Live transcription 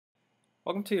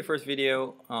Welcome to your first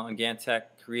video on Gant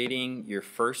creating your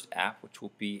first app, which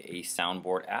will be a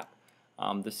soundboard app.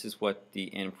 This is what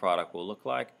the end product will look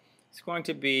like. It's going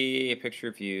to be a picture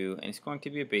of you, and it's going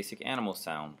to be a basic animal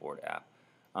soundboard app.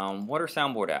 What are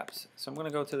soundboard apps? So I'm going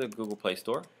to go to the Google Play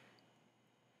Store.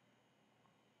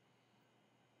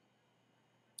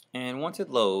 And once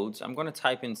it loads, I'm going to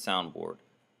type in soundboard.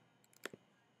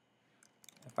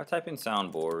 If I type in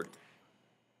soundboard,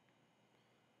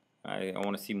 I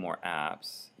want to see more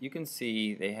apps. You can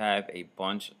see they have a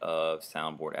bunch of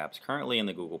soundboard apps currently in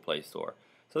the Google Play Store.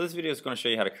 So this video is going to show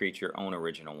you how to create your own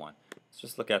original one. Let's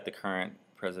just look at the current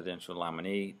presidential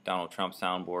nominee, Donald Trump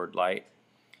soundboard light.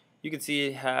 You can see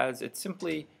it's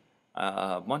simply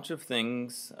a bunch of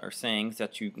things or sayings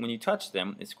that when you touch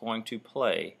them, it's going to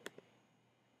play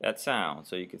that sound.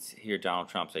 So you can hear Donald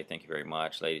Trump say, "Thank you very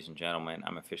much, ladies and gentlemen.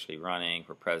 I'm officially running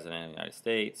for president of the United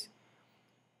States."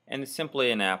 And it's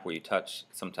simply an app where you touch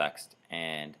some text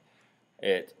and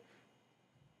it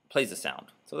plays a sound.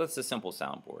 So that's a simple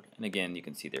soundboard. And again, you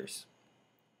can see there's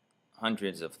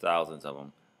hundreds of thousands of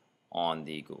them on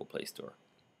the Google Play Store.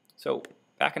 So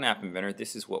back in App Inventor,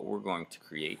 this is what we're going to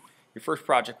create. Your first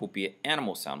project will be an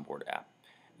animal soundboard app.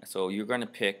 So you're going to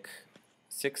pick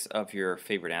 6 of your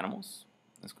favorite animals.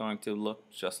 It's going to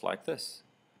look just like this.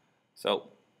 So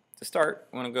to start,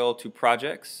 I'm going to go to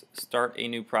Projects, Start a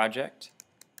New Project.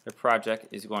 The project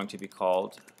is going to be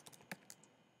called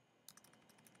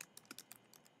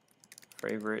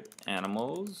Favorite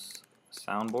Animals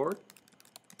Soundboard,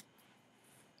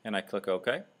 and I click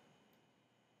OK.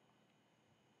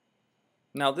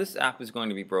 Now this app is going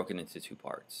to be broken into 2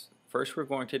 parts. First we're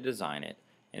going to design it,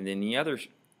 and then the other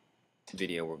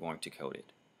video we're going to code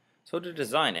it. So to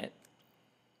design it,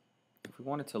 if we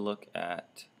wanted to look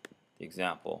at the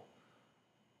example,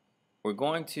 we're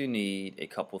going to need a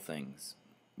couple things.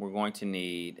 We're going to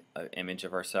need an image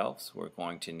of ourselves. We're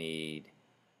going to need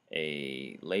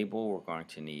a label. We're going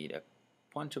to need a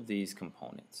bunch of these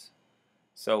components.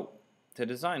 So to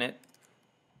design it,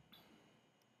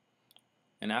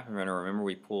 in App Inventor, remember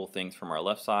we pull things from our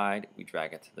left side, we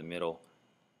drag it to the middle,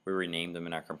 we rename them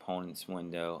in our components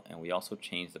window, and we also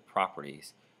change the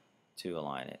properties to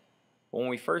align it. But when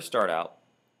we first start out,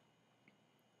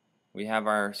 we have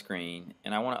our screen,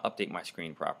 and I want to update my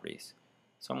screen properties.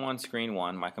 So I'm on screen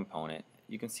 1, my component.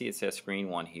 You can see it says screen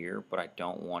 1 here, but I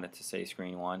don't want it to say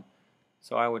screen 1.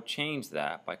 So I would change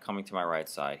that by coming to my right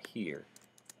side here.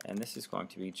 And this is going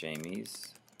to be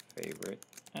Jamie's favorite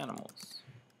animals.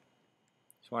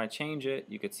 So when I change it,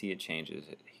 you can see it changes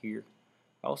it here.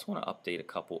 I also want to update a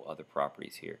couple other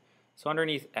properties here. So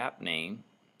underneath app name,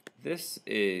 this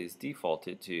is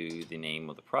defaulted to the name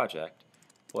of the project,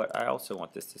 but I also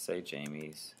want this to say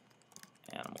Jamie's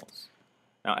animals.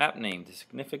 Now app name, the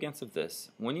significance of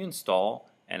this, when you install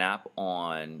an app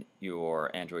on your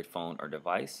Android phone or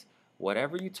device,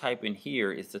 whatever you type in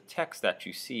here is the text that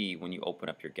you see when you open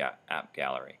up your app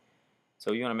gallery.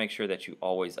 So you want to make sure that you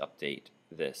always update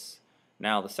this.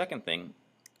 Now the second thing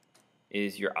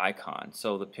is your icon.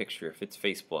 So the picture, if it's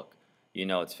Facebook, you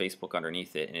know it's Facebook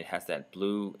underneath it, and it has that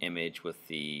blue image with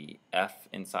the F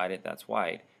inside it that's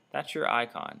white. That's your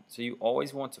icon. So you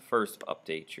always want to first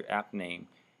update your app name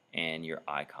and your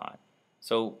icon.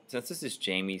 So since this is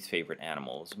Jamie's favorite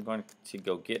animals, I'm going to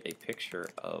go get a picture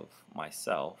of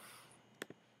myself.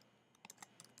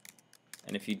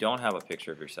 And if you don't have a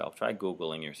picture of yourself, try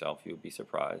Googling yourself, you'll be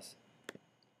surprised.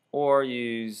 Or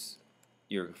use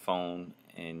your phone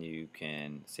and you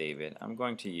can save it. I'm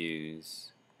going to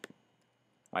use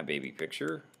my baby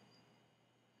picture,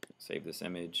 save this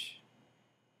image,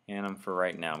 and for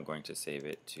right now I'm going to save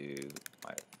it to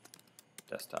my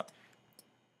desktop.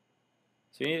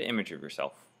 So you need an image of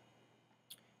yourself,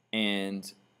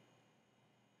 and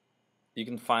you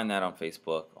can find that on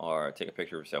Facebook or take a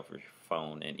picture of yourself with your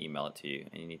phone and email it to you,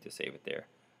 and you need to save it there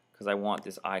because I want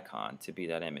this icon to be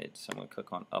that image. So I'm going to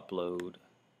click on upload.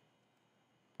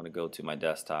 I'm going to go to my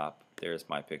desktop, there's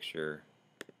my picture,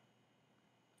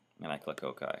 and I click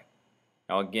OK.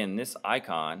 Now again, this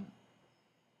icon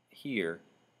here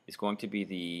is going to be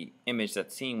the image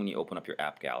that's seen when you open up your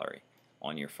app gallery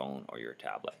on your phone or your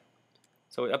tablet.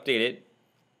 So we updated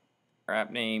our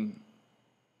app name,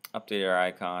 updated our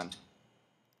icon.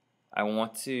 I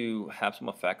want to have some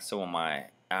effects, so when my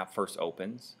app first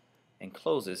opens and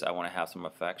closes, I want to have some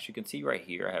effects. You can see right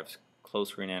here I have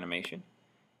close screen animation.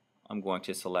 I'm going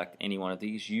to select any one of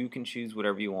these. You can choose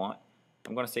whatever you want.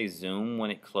 I'm going to say zoom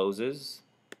when it closes.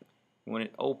 When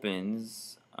it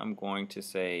opens, I'm going to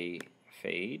say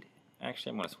fade.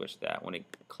 Actually, I'm going to switch that. When it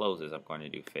closes, I'm going to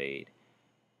do fade.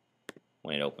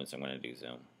 When it opens, I'm going to do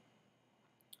zoom.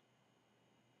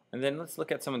 And then let's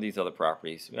look at some of these other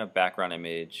properties. We have background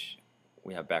image,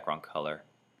 we have background color.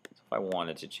 So if I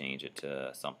wanted to change it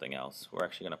to something else, we're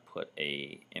actually going to put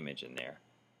a image in there.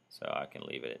 So I can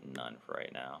leave it at none for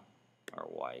right now, or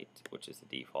white, which is the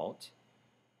default.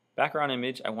 Background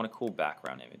image, I want a cool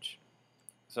background image.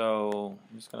 So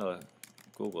I'm just going to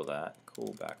Google that,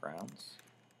 cool backgrounds.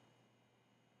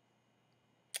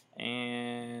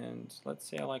 And let's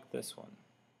say I like this one.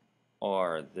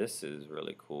 Or this is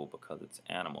really cool because it's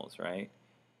animals, right?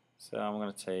 So I'm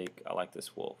going to take, I like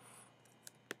this wolf.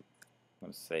 I'm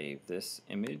going to save this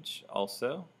image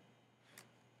also.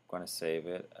 I'm going to save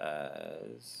it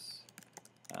as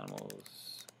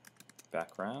animals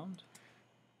background.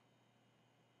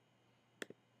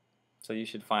 So you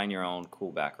should find your own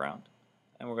cool background.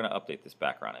 And we're going to update this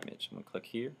background image. I'm going to click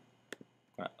here.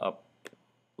 I'm going to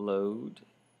upload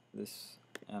this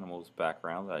animal's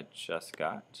background that I just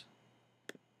got.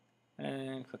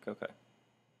 And click OK.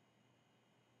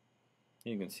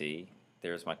 You can see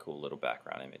there's my cool little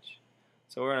background image.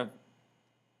 So we're going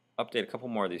to update a couple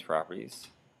more of these properties.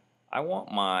 I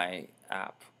want my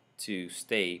app to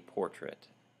stay portrait.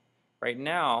 Right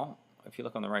now, if you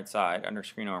look on the right side under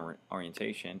screen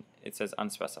orientation, it says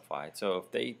unspecified. So if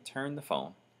they turn the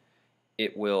phone,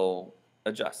 it will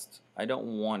adjust. I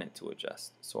don't want it to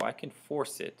adjust. So I can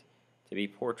force it to be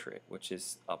portrait, which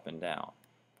is up and down.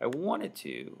 If I wanted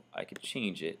to, I could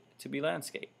change it to be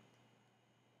landscape.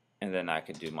 And then I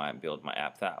could build my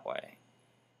app that way.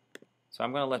 So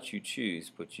I'm going to let you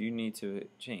choose, but you need to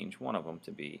change one of them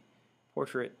to be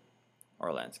portrait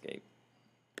or landscape.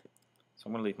 So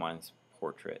I'm going to leave mine as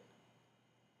portrait.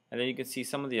 And then you can see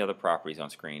some of the other properties on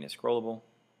screen is scrollable,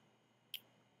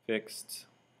 fixed,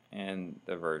 and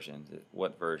the versions.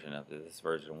 What version of this?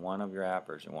 Version 1 of your app,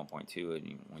 version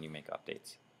 1.2 when you make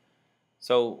updates.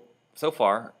 So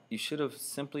far, you should have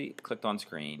simply clicked on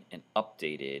screen and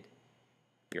updated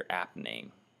your app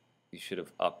name. You should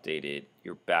have updated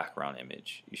your background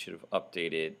image. You should have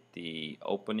updated the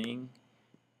opening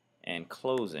and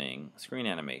closing screen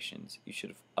animations. You should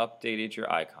have updated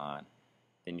your icon.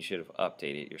 Then you should have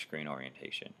updated your screen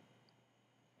orientation.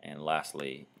 And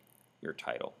lastly, your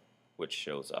title, which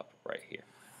shows up right here.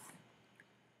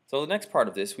 So the next part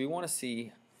of this, we want to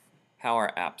see how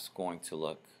our app's going to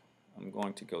look. I'm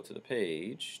going to go to the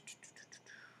page.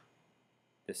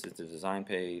 This is the design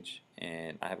page,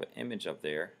 and I have an image up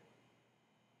there.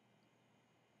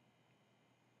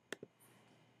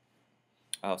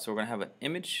 So we're going to have an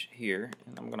image here,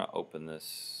 and I'm going to open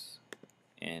this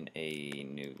in a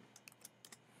new,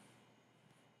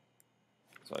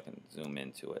 so I can zoom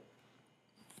into it.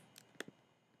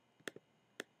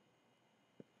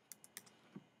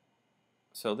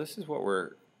 So this is what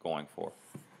we're going for.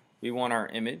 We want our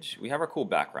image. We have our cool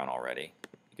background already.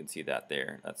 You can see that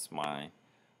there. That's mine.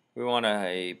 We want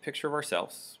a picture of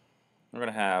ourselves. We're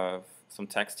going to have some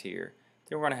text here.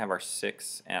 Then we're going to have our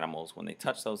 6 animals. When they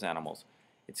touch those animals,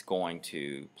 it's going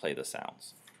to play the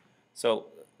sounds. So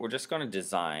we're just going to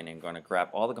design and going to grab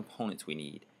all the components we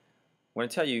need. I'm going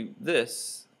to tell you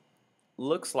this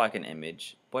looks like an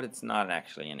image, but it's not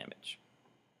actually an image.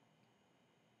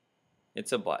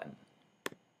 It's a button.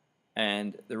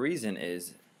 And the reason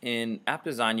is, in app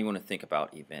design you want to think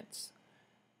about events.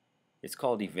 It's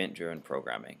called event-driven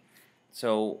programming.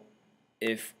 So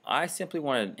if I simply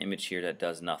wanted an image here that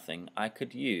does nothing, I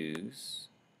could use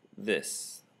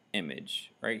this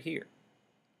image right here.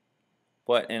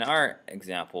 But in our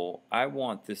example, I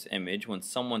want this image, when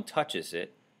someone touches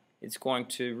it, it's going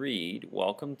to read,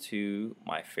 "Welcome to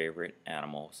my favorite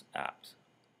animals apps."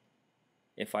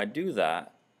 If I do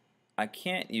that, I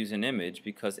can't use an image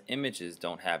because images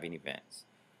don't have any events.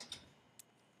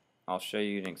 I'll show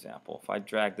you an example. If I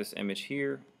drag this image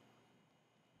here,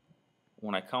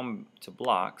 when I come to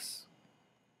blocks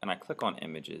and I click on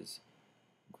images,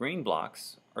 green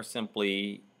blocks are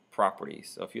simply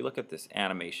properties. So if you look at this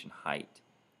animation, height,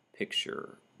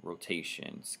 picture,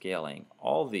 rotation, scaling,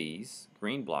 all these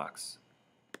green blocks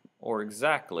are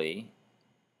exactly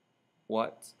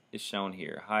what is shown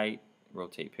here. Height,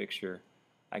 rotate picture.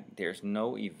 There's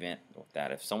no event with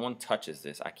that. If someone touches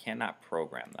this, I cannot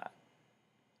program that.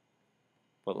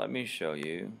 But let me show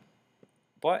you.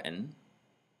 Button,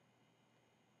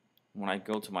 when I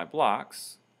go to my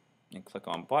blocks and click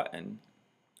on button,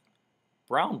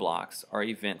 brown blocks are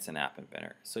events in App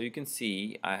Inventor. So you can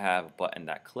see I have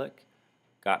button.click,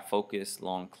 got focus,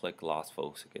 long click, lost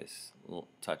focus,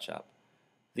 touch up.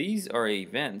 These are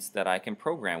events that I can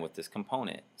program with this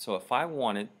component. So if I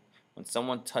wanted, when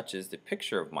someone touches the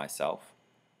picture of myself,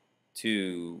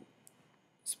 to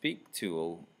speak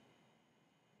to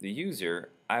the user,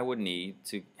 I would need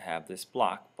to have this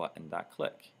block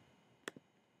button.click.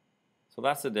 So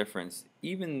that's the difference.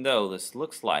 Even though this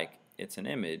looks like it's an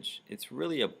image, it's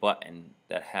really a button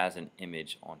that has an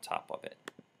image on top of it.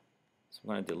 So I'm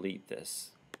going to delete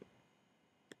this.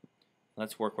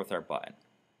 Let's work with our button.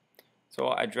 So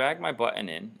I drag my button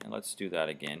in, and let's do that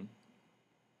again.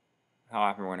 How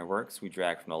often when it works, we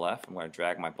drag from the left. I'm going to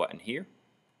drag my button here.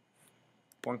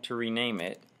 I'm going to rename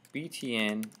it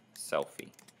BTN Selfie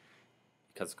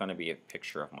because it's going to be a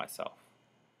picture of myself.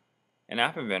 In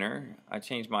App Inventor, I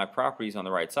changed my properties on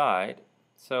the right side.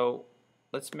 So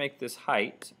let's make this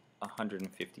height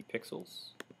 150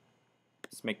 pixels.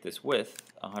 Let's make this width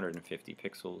 150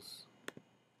 pixels.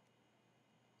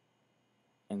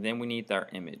 And then we need our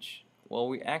image. Well,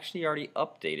 we actually already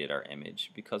updated our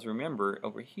image because remember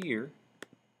over here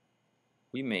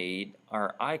we made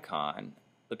our icon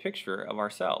the picture of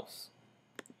ourselves.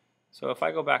 So if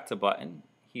I go back to button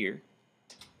here,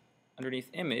 underneath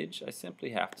image, I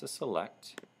simply have to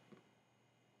select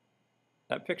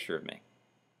that picture of me.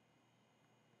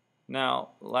 Now,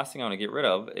 the last thing I want to get rid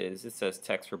of is it says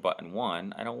text for button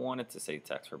 1. I don't want it to say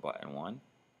text for button 1.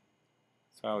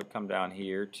 So I would come down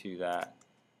here to that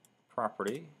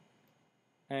property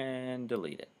and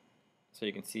delete it. So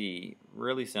you can see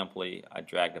really simply I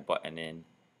dragged a button in,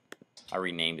 I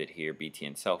renamed it here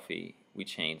BTN Selfie, we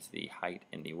changed the height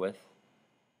and the width,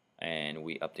 and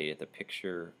we updated the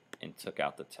picture and took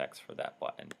out the text for that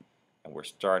button. And we're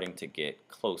starting to get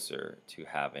closer to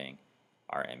having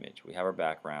our image. We have our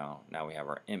background, now we have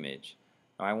our image.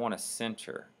 Now I want to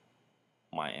center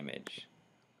my image.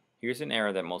 Here's an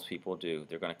error that most people do.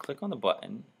 They're going to click on the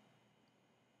button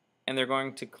and they're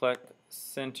going to click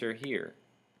center here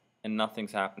and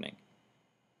nothing's happening.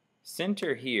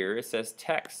 Center here, it says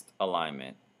text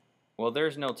alignment. Well,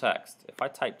 there's no text. If I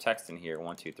type text in here,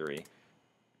 1, 2, 3,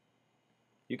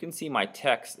 you can see my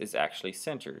text is actually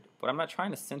centered. But I'm not trying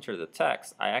to center the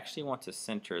text. I actually want to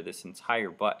center this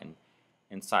entire button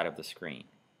inside of the screen.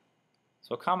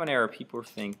 So a common error people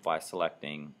think by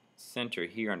selecting center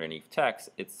here underneath text,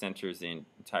 it centers the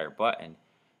entire button.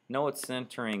 No, it's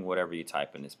centering whatever you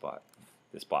type in this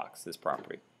box, this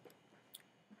property.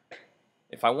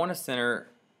 If I want to center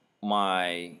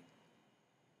my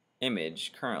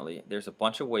image currently, there's a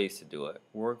bunch of ways to do it.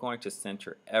 We're going to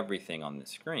center everything on the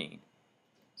screen.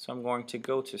 So I'm going to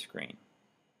go to screen.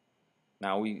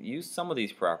 Now we used some of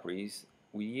these properties,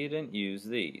 we didn't use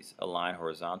these, align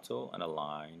horizontal and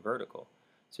align vertical.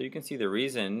 So you can see the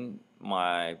reason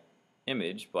my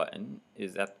image button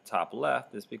is at the top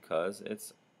left is because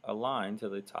it's aligned to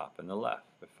the top and the left.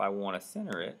 If I want to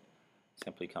center it,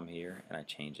 simply come here and I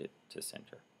change it to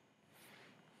center.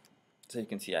 So you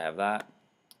can see I have that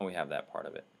and we have that part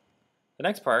of it. The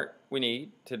next part we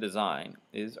need to design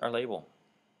is our label.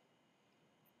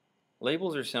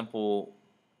 Labels are simple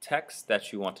text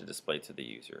that you want to display to the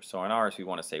user. So in ours we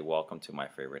want to say welcome to my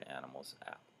favorite animals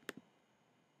app.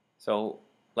 So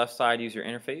left side user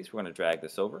interface, we're going to drag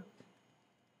this over.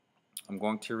 I'm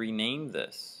going to rename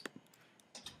this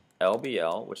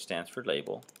LBL, which stands for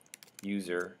label,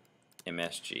 user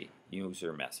MSG,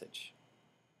 user message.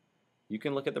 You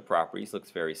can look at the properties,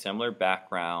 looks very similar,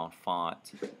 background,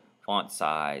 font, font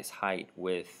size, height,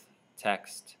 width,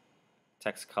 text,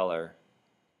 text color.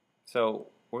 So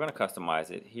we're going to customize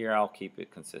it. Here I'll keep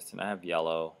it consistent. I have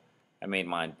yellow. I made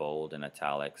mine bold and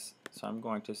italics. So I'm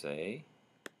going to say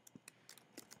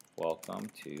welcome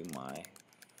to my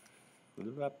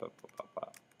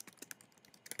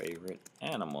favorite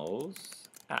animals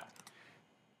app.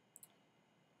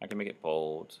 I can make it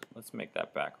bold. Let's make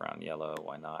that background yellow.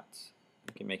 Why not?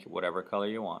 You can make it whatever color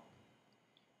you want.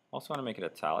 Also want to make it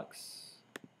italics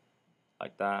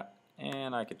like that,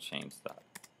 and I could change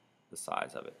the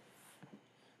size of it.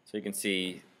 So you can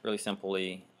see really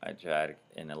simply I dragged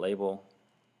in a label,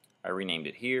 I renamed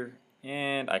it here,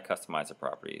 and I customized the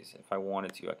properties. If I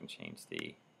wanted to, I can change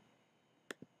the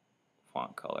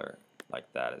font color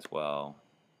like that as well,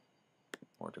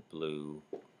 or to blue,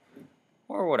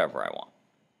 or whatever I want.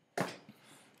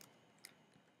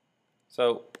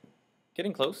 So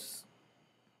getting close,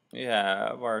 we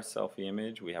have our selfie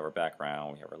image, we have our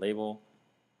background, we have our label.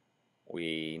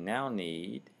 We now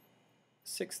need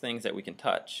 6 things that we can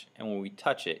touch, and when we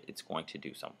touch it, it's going to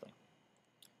do something.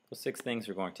 Those 6 things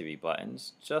are going to be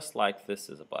buttons, just like this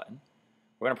is a button.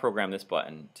 We're going to program this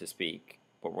button to speak,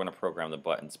 but we're going to program the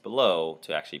buttons below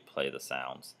to actually play the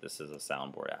sounds. This is a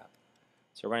Soundboard app.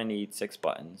 So we're going to need 6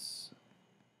 buttons.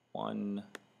 1,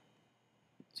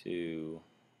 2,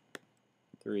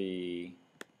 3,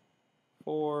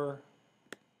 4,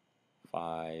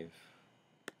 5,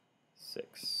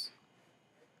 6.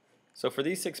 So for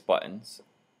these 6 buttons,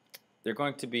 they're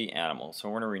going to be animals, so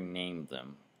we're going to rename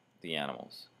them the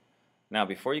animals. Now,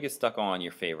 before you get stuck on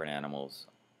your favorite animals,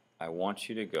 I want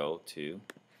you to go to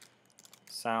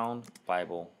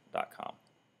soundbible.com.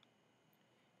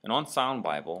 And on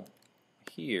Soundbible,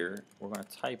 here we're going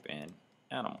to type in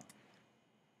animal.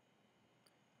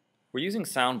 We're using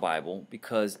Soundbible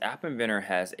because App Inventor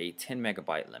has a 10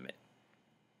 megabyte limit.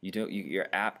 Your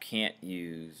app can't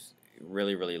use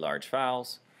really large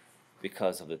files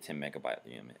because of the 10 megabyte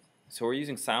limit. So we're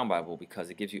using Soundbible because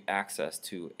it gives you access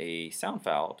to a sound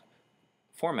file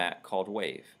format called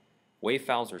WAV. WAV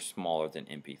files are smaller than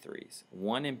MP3s.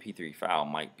 One MP3 file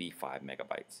might be 5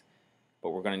 megabytes, but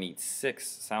we're going to need 6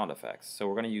 sound effects. So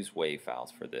we're going to use WAV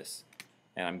files for this,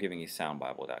 and I'm giving you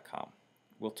soundbible.com.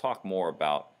 We'll talk more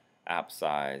about app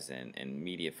size and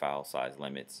media file size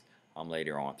limits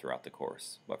later on throughout the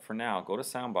course. But for now, go to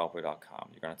soundbible.com.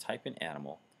 You're going to type in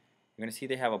animal. You're going to see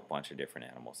they have a bunch of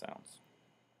different animal sounds.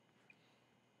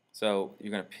 So you're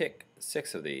going to pick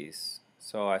 6 of these.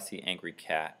 So I see angry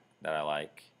cat that I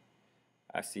like.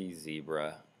 I see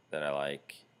zebra that I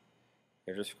like.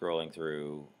 You're just scrolling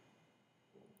through.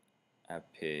 I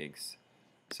have pigs.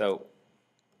 So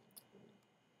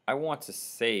I want to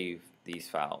save these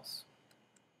files.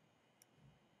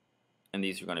 And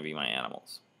these are going to be my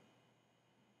animals.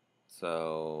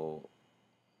 So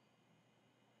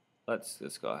let's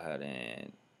just go ahead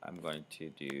and I'm going to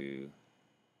do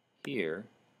here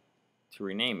to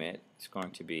rename it. It's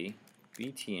going to be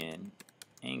BTN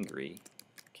Angry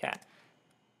Cat.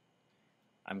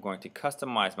 I'm going to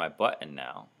customize my button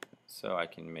now so I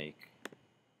can make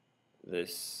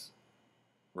this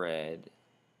red.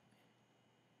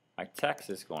 My text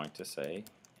is going to say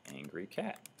Angry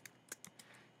Cat.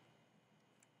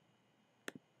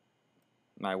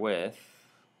 My width,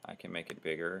 I can make it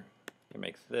bigger. I can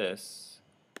make this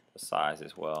the size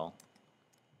as well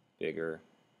bigger.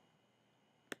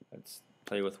 Let's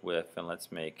play with width and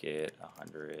let's make it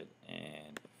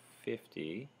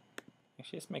 150.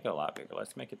 Actually, let's make it a lot bigger.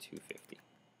 Let's make it 250.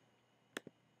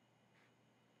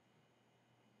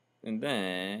 And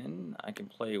then I can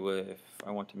play with,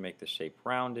 I want to make the shape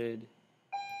rounded.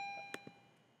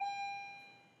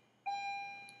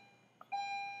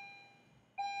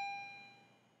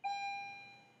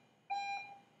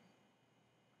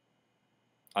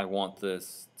 I want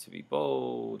this to be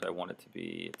bold. I want it to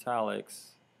be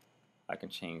italics. I can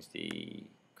change the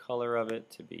color of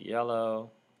it to be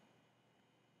yellow.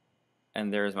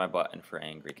 And there's my button for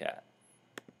Angry Cat.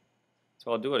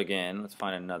 So I'll do it again. Let's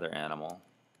find another animal.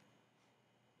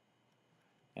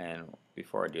 And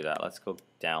before I do that, let's go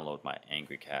download my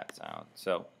Angry Cat sound.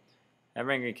 So I have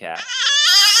Angry Cat.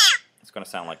 It's going to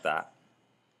sound like that.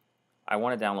 I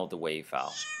want to download the WAV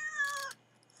file.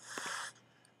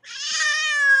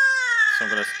 So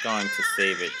I'm just going to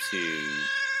save it to,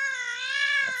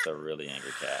 that's a really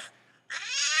angry cat.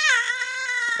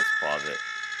 Let's pause it.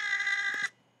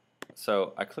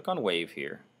 So I click on WAV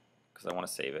here because I want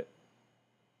to save it.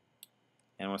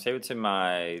 And I want to save it to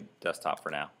my desktop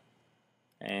for now.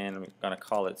 And I'm going to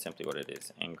call it simply what it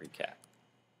is, Angry Cat.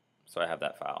 So I have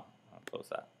that file. I'll close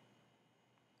that.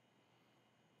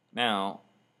 Now,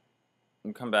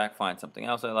 I'm going to come back, find something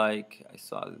else I like. I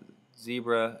saw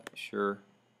zebra, sure.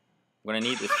 I'm going to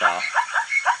need this file.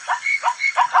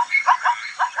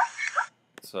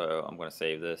 So I'm going to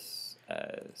save this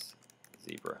as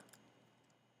zebra.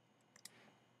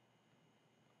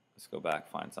 Let's go back,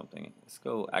 find something. Let's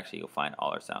go, actually you'll find all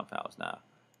our sound files now.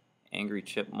 Angry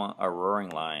chipmunk, a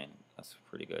roaring lion. That's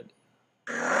pretty good.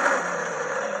 So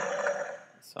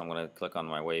I'm going to click on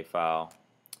my WAV file.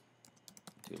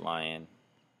 Do lion.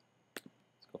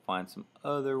 Let's go find some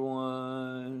other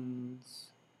ones.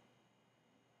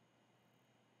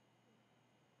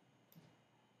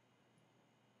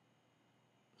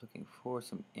 Looking for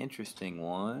some interesting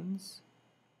ones.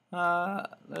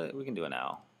 We can do an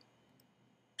owl.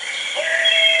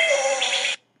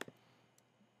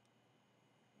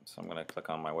 So I'm going to click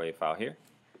on my WAV file here.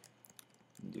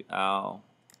 Do owl.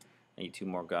 I need 2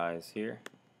 more guys here.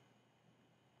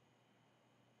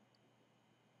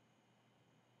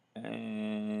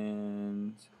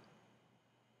 And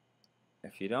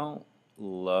if you don't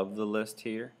love the list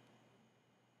here,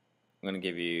 I'm going to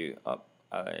give you up.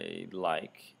 I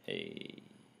like a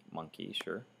monkey,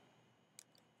 sure.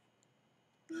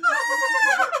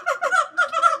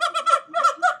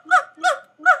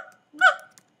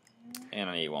 And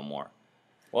I need one more.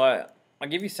 Well, I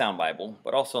give you Soundbible,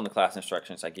 but also in the class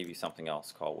instructions I give you something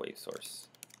else called Wave Source.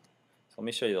 So let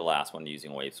me show you the last one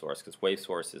using Wave Source, because Wave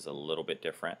Source is a little bit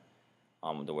different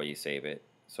the way you save it.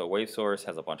 So Wave Source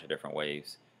has a bunch of different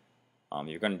waves.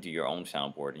 You're going to do your own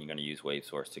soundboard, and you're going to use Wave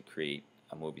Source to create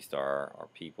a movie star or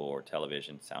people or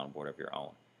television soundboard of your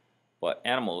own. But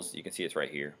animals, you can see it's right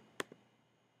here.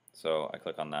 So I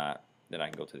click on that, then I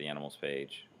can go to the animals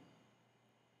page.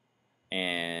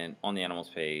 And on the animals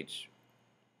page,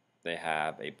 they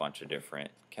have a bunch of different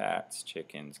cats,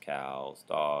 chickens, cows,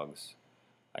 dogs.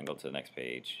 I can go to the next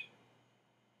page.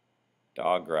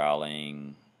 Dog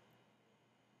growling,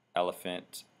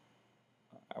 elephant.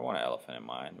 I want an elephant in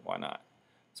mind. Why not?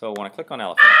 So when I click on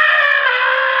elephant,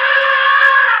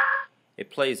 it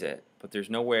plays it, but there's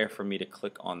nowhere for me to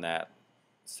click on that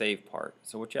save part.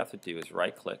 So what you have to do is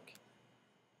right click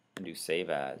and do save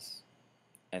as,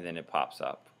 and then it pops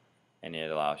up and it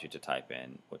allows you to type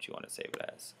in what you want to save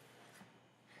it as.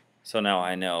 So now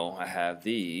I know I have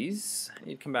these. I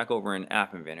need to come back over in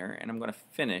App Inventor and I'm going to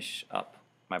finish up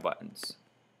my buttons.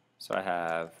 So I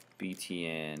have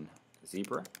BTN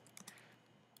zebra.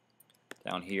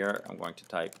 Down here I'm going to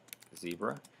type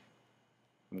zebra.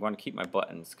 I'm going to keep my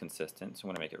buttons consistent, so I'm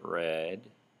going to make it red.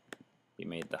 We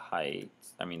made the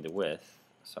width,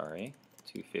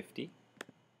 250.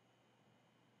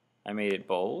 I made it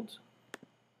bold.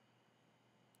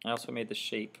 I also made the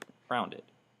shape rounded.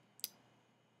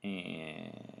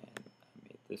 And I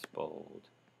made this bold.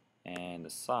 And the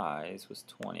size was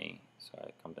 20. So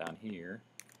I come down here,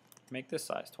 make this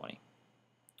size 20.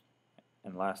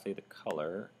 And lastly, the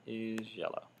color is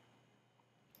yellow.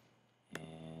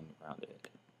 And rounded.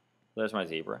 There's my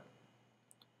zebra.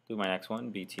 Do my next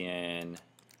one, BTN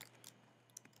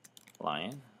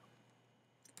lion.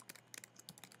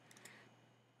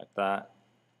 Like that.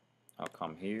 I'll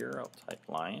come here, I'll type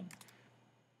lion.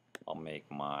 I'll make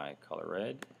my color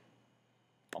red.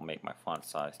 I'll make my font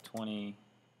size 20.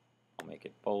 I'll make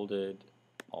it bolded.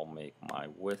 I'll make my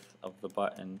width of the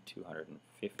button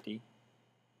 250.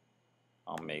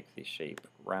 I'll make the shape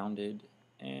rounded,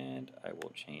 and I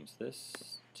will change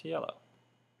this to yellow.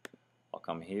 I'll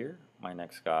come here. My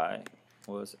next guy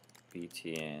was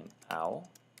BTN owl.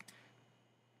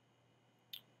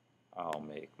 I'll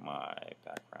make my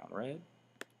background red.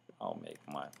 I'll make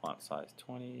my font size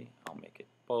 20. I'll make it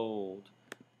bold.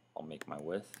 I'll make my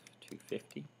width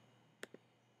 250.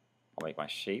 I'll make my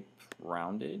shape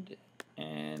rounded,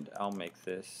 and I'll make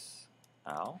this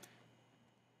owl.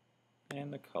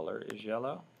 And the color is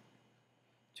yellow.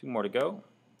 2 more to go.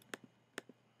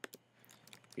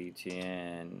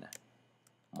 BTN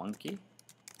monkey.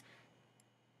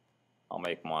 I'll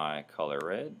make my color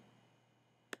red.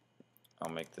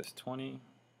 I'll make this 20.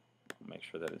 I'll make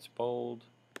sure that it's bold.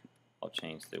 I'll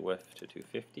change the width to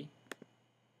 250.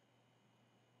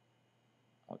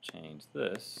 I'll change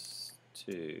this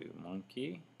to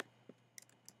monkey.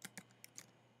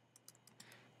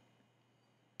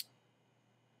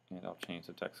 And I'll change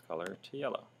the text color to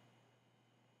yellow.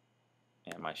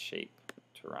 And my shape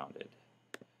to rounded.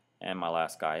 And my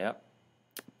last guy up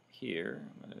here,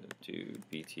 I'm going to do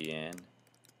BTN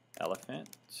elephant.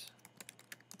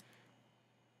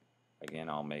 Again,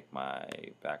 I'll make my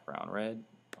background red.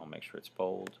 I'll make sure it's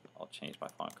bold. I'll change my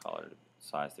font color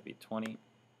size to be 20.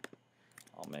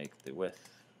 I'll make the width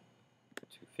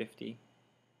 250.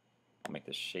 I'll make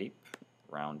the shape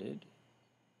rounded.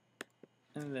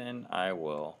 And then I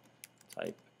will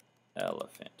type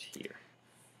elephant here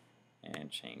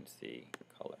and change the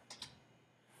color.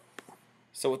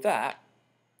 So with that,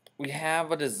 we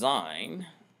have a design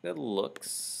that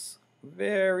looks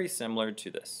very similar to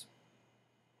this.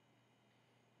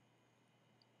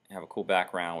 We have a cool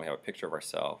background, we have a picture of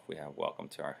ourselves, we have welcome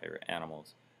to our favorite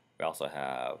animals, we also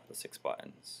have the 6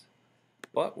 buttons.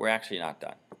 But we're actually not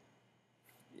done.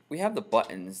 We have the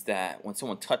buttons that when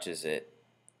someone touches it,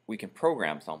 we can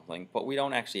program something, but we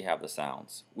don't actually have the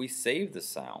sounds. We save the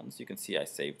sounds, you can see I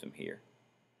saved them here.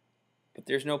 But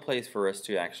there's no place for us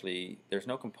to actually, there's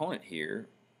no component here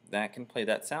that can play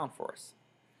that sound for us.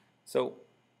 So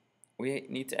we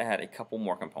need to add a couple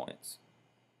more components.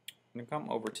 I'm going to come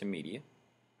over to media,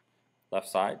 left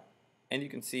side, and you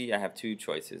can see I have 2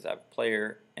 choices. I have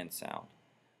player and sound.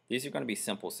 These are going to be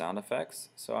simple sound effects,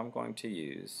 so I'm going to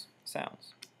use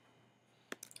sounds.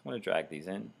 I'm going to drag these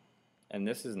in, and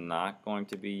this is not going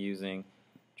to be using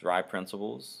dry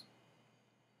principles,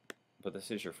 but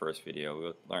this is your first video.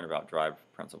 We'll learn about dry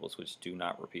principles, which do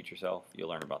not repeat yourself. You'll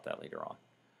learn about that later on.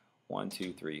 1,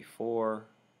 2, 3, 4,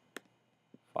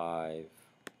 5,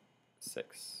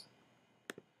 6.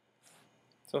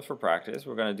 So for practice,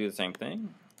 we're going to do the same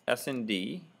thing. S and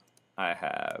D, I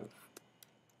have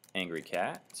angry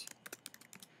cat.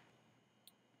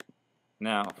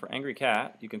 Now for angry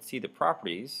cat, you can see the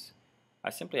properties. I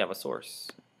simply have a source.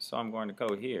 So I'm going to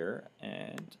go here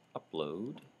and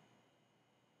upload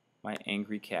my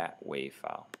angry cat wave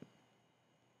file.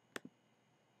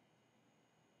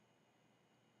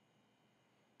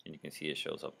 And you can see it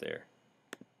shows up there.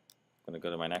 going to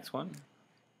go to my next one,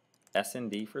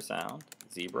 S&D for sound,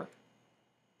 zebra.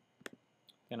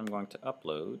 Then I'm going to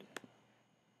upload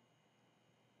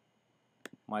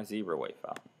my zebra wave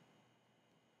file.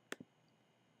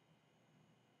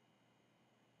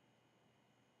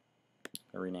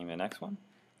 I'll rename the next one,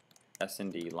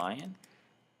 S&D lion.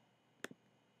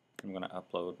 I'm going to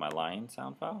upload my lion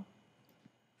sound file.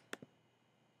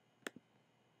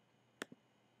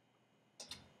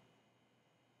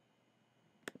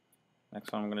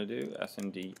 Next one I'm going to do,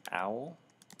 S&D owl.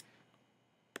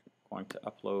 Going to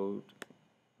upload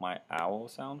my owl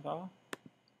sound file.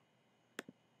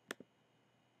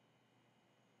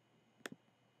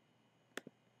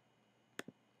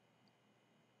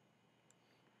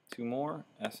 Two more,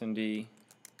 S&D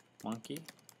monkey.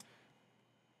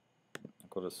 I'll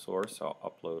go to source, I'll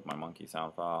upload my monkey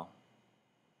sound file.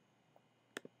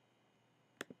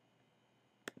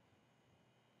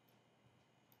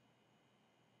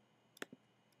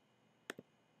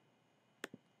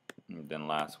 And then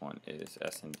last one is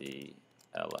S&D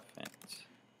elephant.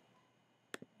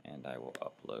 And I will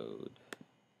upload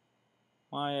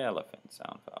my elephant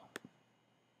sound file.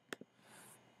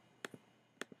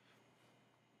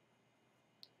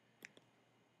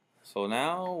 So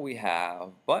now we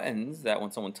have buttons that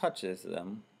when someone touches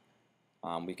them,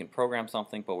 we can program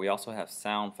something, but we also have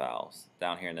sound files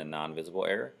down here in the non-visible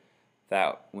area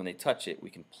that when they touch it, we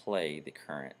can play the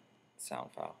current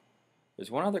sound file. There's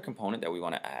one other component that we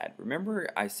want to add. Remember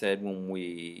I said when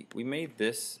we made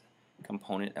this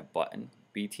component a button,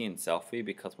 BT and selfie,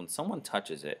 because when someone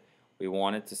touches it, we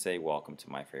want it to say welcome to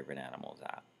my favorite animals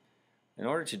app. In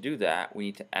order to do that, we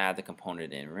need to add the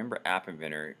component in. Remember App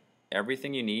Inventor,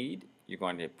 everything you need you're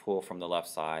going to pull from the left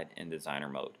side in designer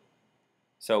mode.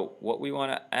 So what we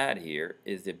want to add here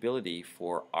is the ability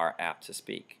for our app to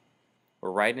speak.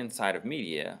 We're right inside of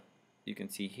media. You can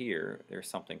see here there's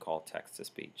something called text to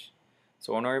speech.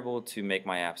 So in order to make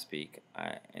my app speak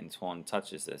and someone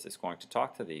touches this, it's going to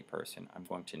talk to the person. I'm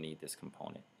going to need this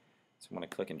component. So I'm going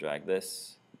to click and drag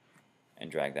this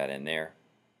and drag that in there.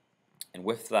 And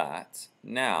with that,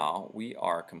 now we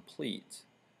are complete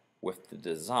with the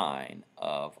design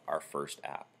of our first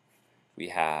app.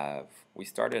 We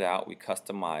started out, we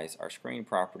customized our screen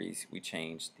properties, we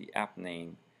changed the app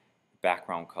name,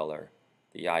 background color,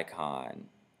 the icon,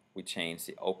 we changed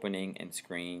the opening and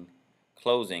screen,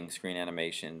 closing screen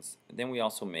animations, and then we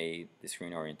also made the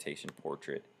screen orientation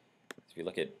portrait. So if you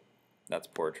look at, that's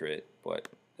portrait, but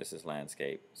this is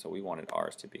landscape, so we wanted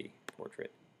ours to be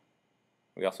portrait.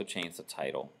 We also changed the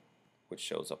title, which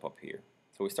shows up here.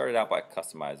 So we started out by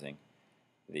customizing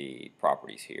the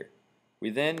properties here. We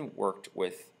then worked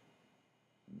with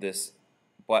this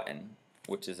button,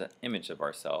 which is an image of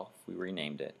ourselves. We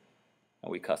renamed it,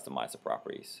 and we customized the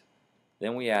properties.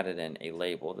 Then we added in a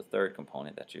label, the third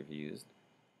component that you've used.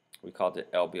 We called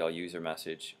it LBL user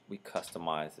message. We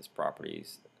customized its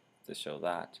properties to show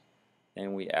that.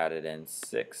 Then we added in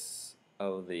 6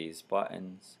 of these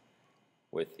buttons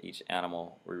with each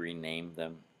animal. We renamed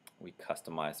them. We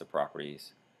customized the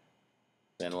properties.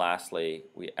 Then lastly,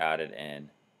 we added in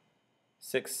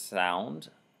 6 sound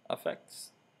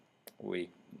effects. We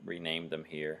renamed them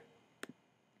here.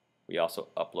 We also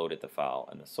uploaded the file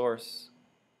in the source.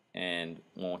 And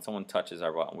when someone touches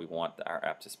our button, we want our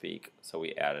app to speak, so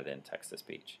we added in text to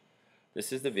speech.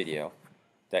 This is the video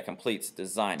that completes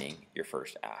designing your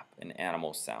first app, an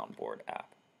animal soundboard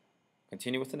app.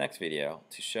 Continue with the next video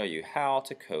to show you how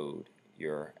to code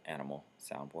your animal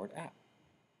soundboard app.